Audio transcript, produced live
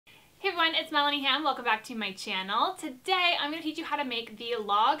everyone, it's Melanie. Welcome back to my channel. Today I'm going to teach you how to make the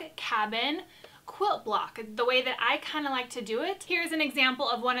log cabin quilt block, the way that I kind of like to do it. Here's an example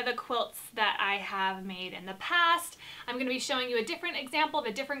of one of the quilts that I have made in the past. I'm going to be showing you a different example of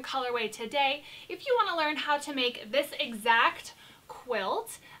a different colorway today. If you want to learn how to make this exact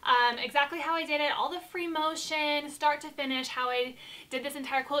quilt, exactly how I did it, all the free motion, start to finish, how I did this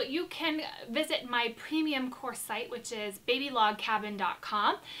entire quilt, you can visit my premium course site, which is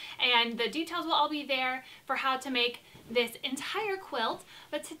babylogcabin.com, and the details will all be there for how to make this entire quilt.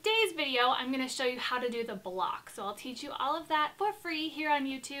 But today's video, I'm going to show you how to do the block. So I'll teach you all of that for free here on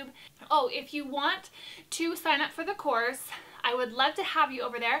YouTube. Oh, if you want to sign up for the course, I would love to have you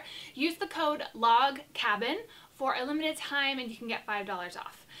over there. Use the code LOGCABIN for a limited time and you can get $5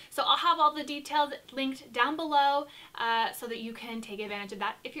 off. So I'll have all the details linked down below so that you can take advantage of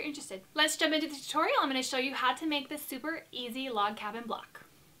that if you're interested. Let's jump into the tutorial. I'm going to show you how to make this super easy log cabin block.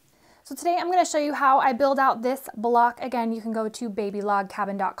 So today I'm going to show you how I build out this block. Again, you can go to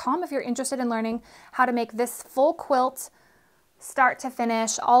babylogcabin.com if you're interested in learning how to make this full quilt start to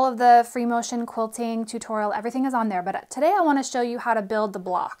finish. All of the free motion quilting tutorial, everything is on there. But today I want to show you how to build the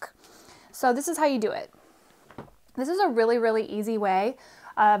block. So this is how you do it. This is a really easy way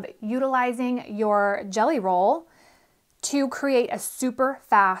of utilizing your jelly roll to create a super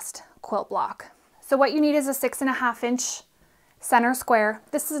fast quilt block. So what you need is a 6.5 inch center square.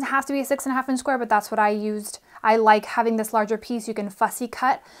 This doesn't have to be a 6.5 inch square, but that's what I used. I like having this larger piece. You can fussy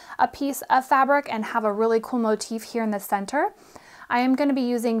cut a piece of fabric and have a really cool motif here in the center. I am going to be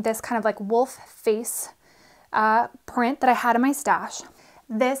using this kind of like wolf face print that I had in my stash.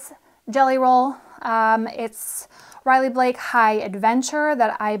 This jelly roll, it's Riley Blake High Adventure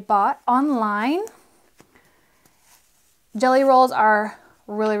that I bought online. Jelly rolls are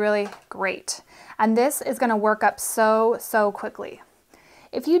really great. And this is going to work up so quickly.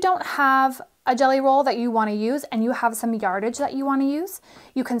 If you don't have a jelly roll that you want to use and you have some yardage that you want to use,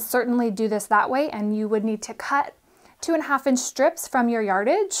 you can certainly do this that way, and you would need to cut 2.5 inch strips from your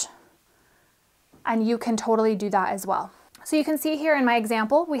yardage, and you can totally do that as well. So you can see here in my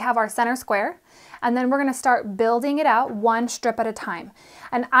example, we have our center square, and then we're going to start building it out one strip at a time.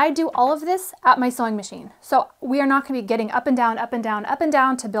 And I do all of this at my sewing machine. So we are not going to be getting up and down, up and down, up and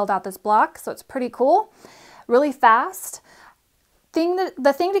down to build out this block. So it's pretty cool, really fast.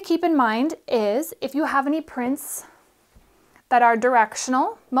 The thing to keep in mind is if you have any prints that are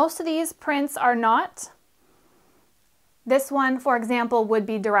directional, most of these prints are not. This one, for example, would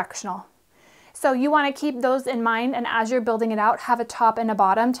be directional. So you want to keep those in mind, and as you're building it out, have a top and a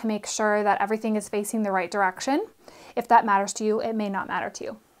bottom to make sure that everything is facing the right direction. If that matters to you, it may not matter to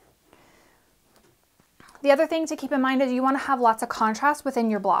you. The other thing to keep in mind is you want to have lots of contrast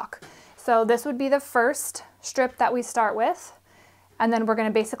within your block. So this would be the first strip that we start with, and then we're going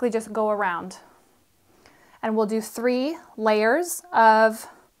to basically just go around. And we'll do 3 layers of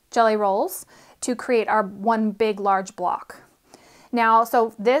jelly rolls to create our one big large block. Now,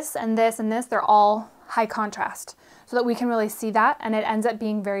 so this and this and this, they're all high contrast so that we can really see that, and it ends up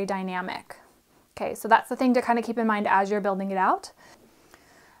being very dynamic. Okay, so that's the thing to kind of keep in mind as you're building it out.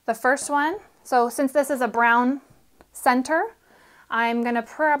 The first one, so since this is a brown center, I'm gonna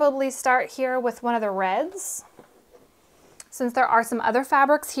probably start here with one of the reds, since there are some other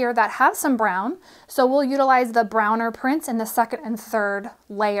fabrics here that have some brown, so we'll utilize the browner prints in the second and third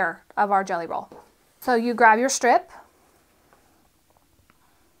layer of our jelly roll. So you grab your strip,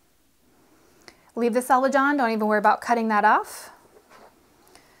 leave the selvage on, don't even worry about cutting that off.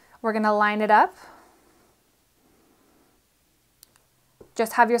 We're going to line it up.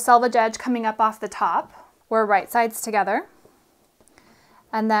 Just have your selvage edge coming up off the top. We're right sides together.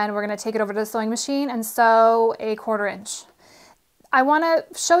 And then we're going to take it over to the sewing machine and sew a 1/4 inch. I want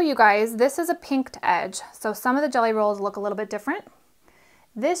to show you guys, this is a pinked edge. So some of the jelly rolls look a little bit different.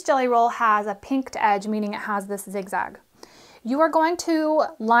 This jelly roll has a pinked edge, meaning it has this zigzag. You are going to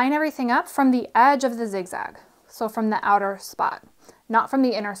line everything up from the edge of the zigzag. So from the outer spot, not from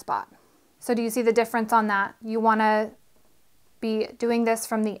the inner spot. So do you see the difference on that? You want to be doing this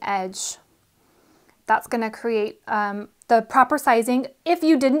from the edge. That's going to create the proper sizing. If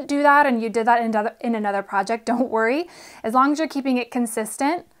you didn't do that and you did that in another project, don't worry. As long as you're keeping it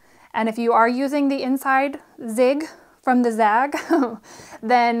consistent, and if you are using the inside zig from the zag,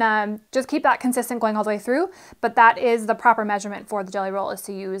 then just keep that consistent going all the way through. But that is the proper measurement for the jelly roll, is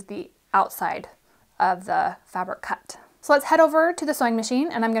to use the outside of the fabric cut. So let's head over to the sewing machine,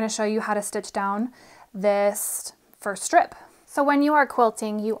 and I'm going to show you how to stitch down this first strip. So when you are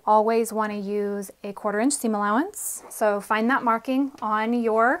quilting, you always want to use a 1/4 inch seam allowance. So find that marking on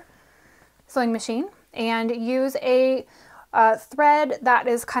your sewing machine and use a thread that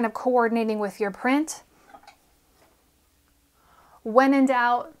is kind of coordinating with your print. When in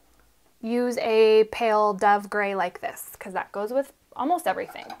doubt, use a pale dove gray like this, because that goes with almost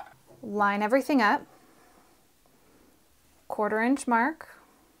everything. Line everything up, 1/4 inch mark,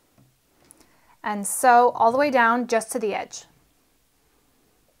 and sew all the way down just to the edge.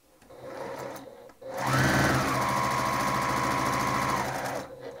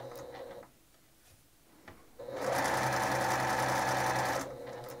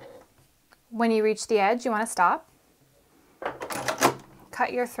 When you reach the edge, you want to stop.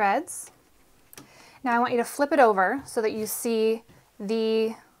 Cut your threads. Now I want you to flip it over so that you see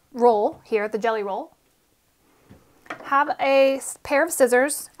the roll here, the jelly roll. Have a pair of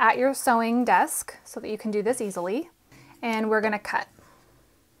scissors at your sewing desk so that you can do this easily. And we're going to cut.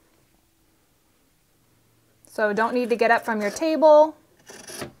 So don't need to get up from your table.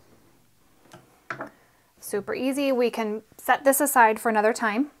 Super easy. We can set this aside for another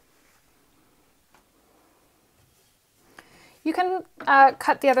time. You can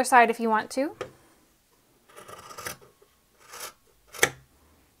cut the other side if you want to.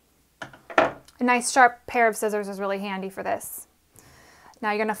 A nice sharp pair of scissors is really handy for this.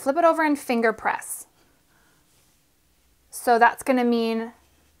 Now you're going to flip it over and finger press. So that's going to mean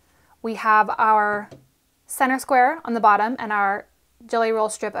we have our center square on the bottom and our jelly roll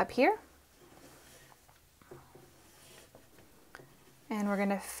strip up here. And we're going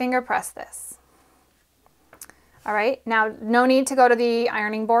to finger press this. All right, now no need to go to the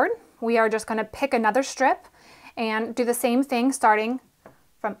ironing board. We are just going to pick another strip and do the same thing starting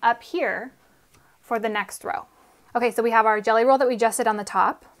from up here for the next row. Okay, so we have our jelly roll that we just did on the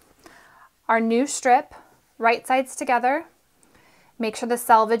top, our new strip, right sides together. Make sure the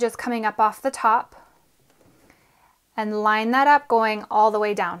selvage is coming up off the top and line that up going all the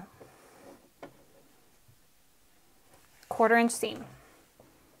way down. 1/4 inch seam.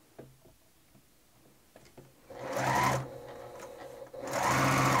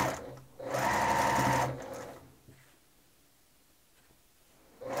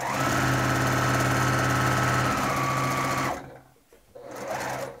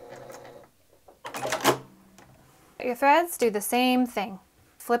 Your threads, do the same thing.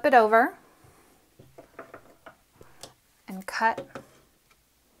 Flip it over and cut.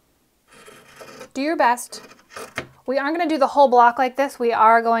 Do your best. We aren't going to do the whole block like this. We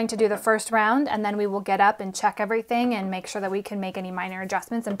are going to do the first round and then we will get up and check everything and make sure that we can make any minor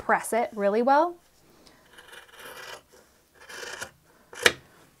adjustments and press it really well.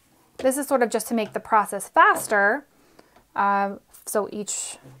 This is sort of just to make the process faster. So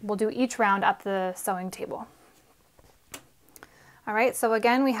we'll do each round at the sewing table. All right, so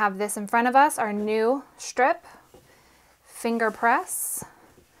again, we have this in front of us, our new strip, finger press.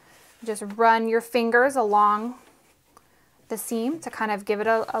 Just run your fingers along the seam to kind of give it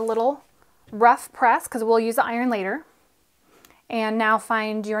a little rough press because we'll use the iron later. And now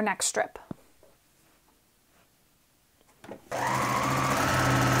find your next strip.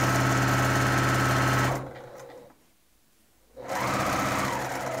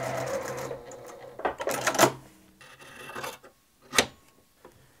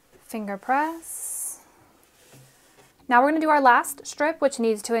 Finger press. Now we're going to do our last strip, which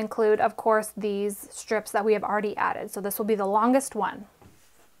needs to include, of course, these strips that we have already added. So this will be the longest one.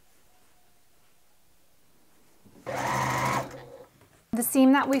 The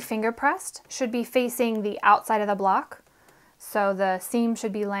seam that we finger pressed should be facing the outside of the block. So the seam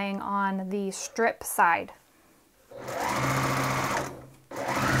should be laying on the strip side.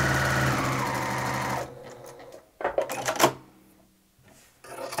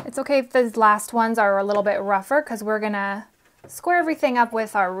 It's okay if these last ones are a little bit rougher because we're gonna square everything up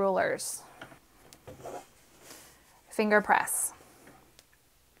with our rulers. Finger press.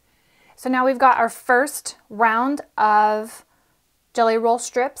 So now we've got our first round of jelly roll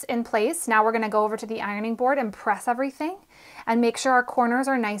strips in place. Now we're gonna go over to the ironing board and press everything and make sure our corners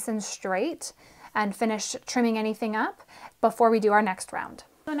are nice and straight and finish trimming anything up before we do our next round.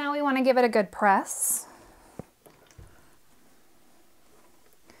 So now we wanna give it a good press.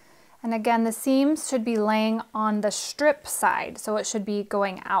 And again, the seams should be laying on the strip side, so it should be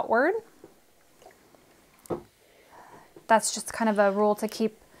going outward. That's just kind of a rule to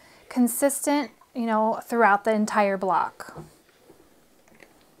keep consistent, you know, throughout the entire block.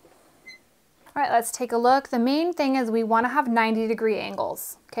 All right, let's take a look. The main thing is we want to have 90-degree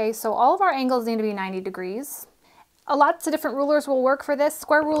angles. Okay, so all of our angles need to be 90 degrees. Lots of different rulers will work for this.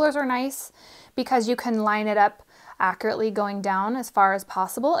 Square rulers are nice because you can line it up accurately going down as far as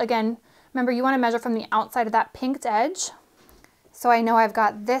possible. Again, remember you want to measure from the outside of that pinked edge. So I know I've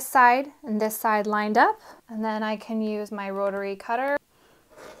got this side and this side lined up, and then I can use my rotary cutter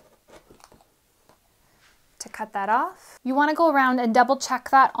to cut that off. You want to go around and double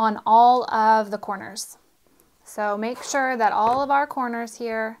check that on all of the corners. So make sure that all of our corners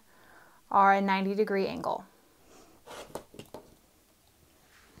here are a 90-degree angle.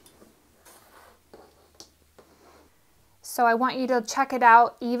 So I want you to check it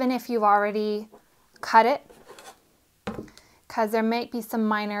out even if you've already cut it, because there might be some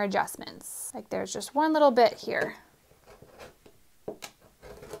minor adjustments. Like there's just one little bit here.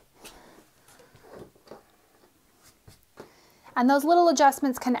 And those little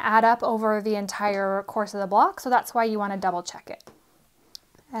adjustments can add up over the entire course of the block, so that's why you want to double check it.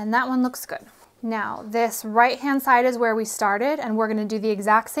 And that one looks good. Now, this right-hand side is where we started, and we're going to do the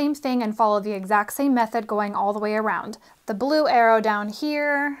exact same thing and follow the exact same method going all the way around. The blue arrow down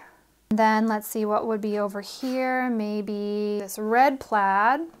here, then let's see what would be over here, maybe this red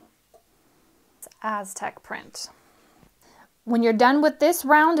plaid, it's Aztec print. When you're done with this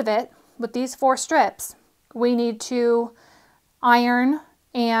round of it, with these 4 strips, we need to iron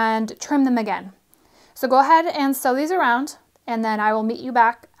and trim them again. So go ahead and sew these around, and then I will meet you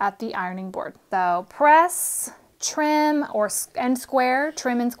back at the ironing board. So press, trim, and square,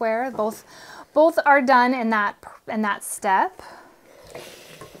 trim and square, both are done in that step.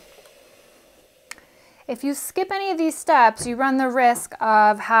 If you skip any of these steps, you run the risk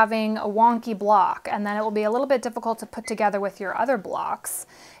of having a wonky block, and then it will be a little bit difficult to put together with your other blocks,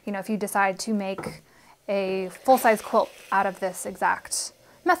 you know, if you decide to make a full-size quilt out of this exact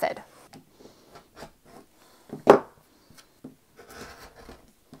method.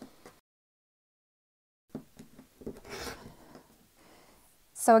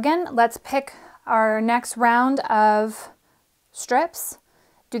 So again, let's pick our next round of strips.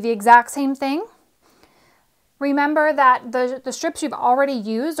 Do the exact same thing. Remember that the strips you've already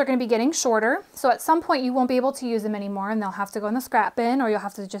used are going to be getting shorter, so at some point you won't be able to use them anymore and they'll have to go in the scrap bin, or you'll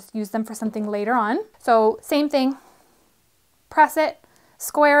have to just use them for something later on. So same thing, press it,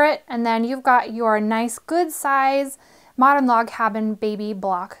 square it, and then you've got your nice good size modern log cabin baby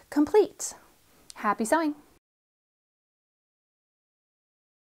block complete. Happy sewing!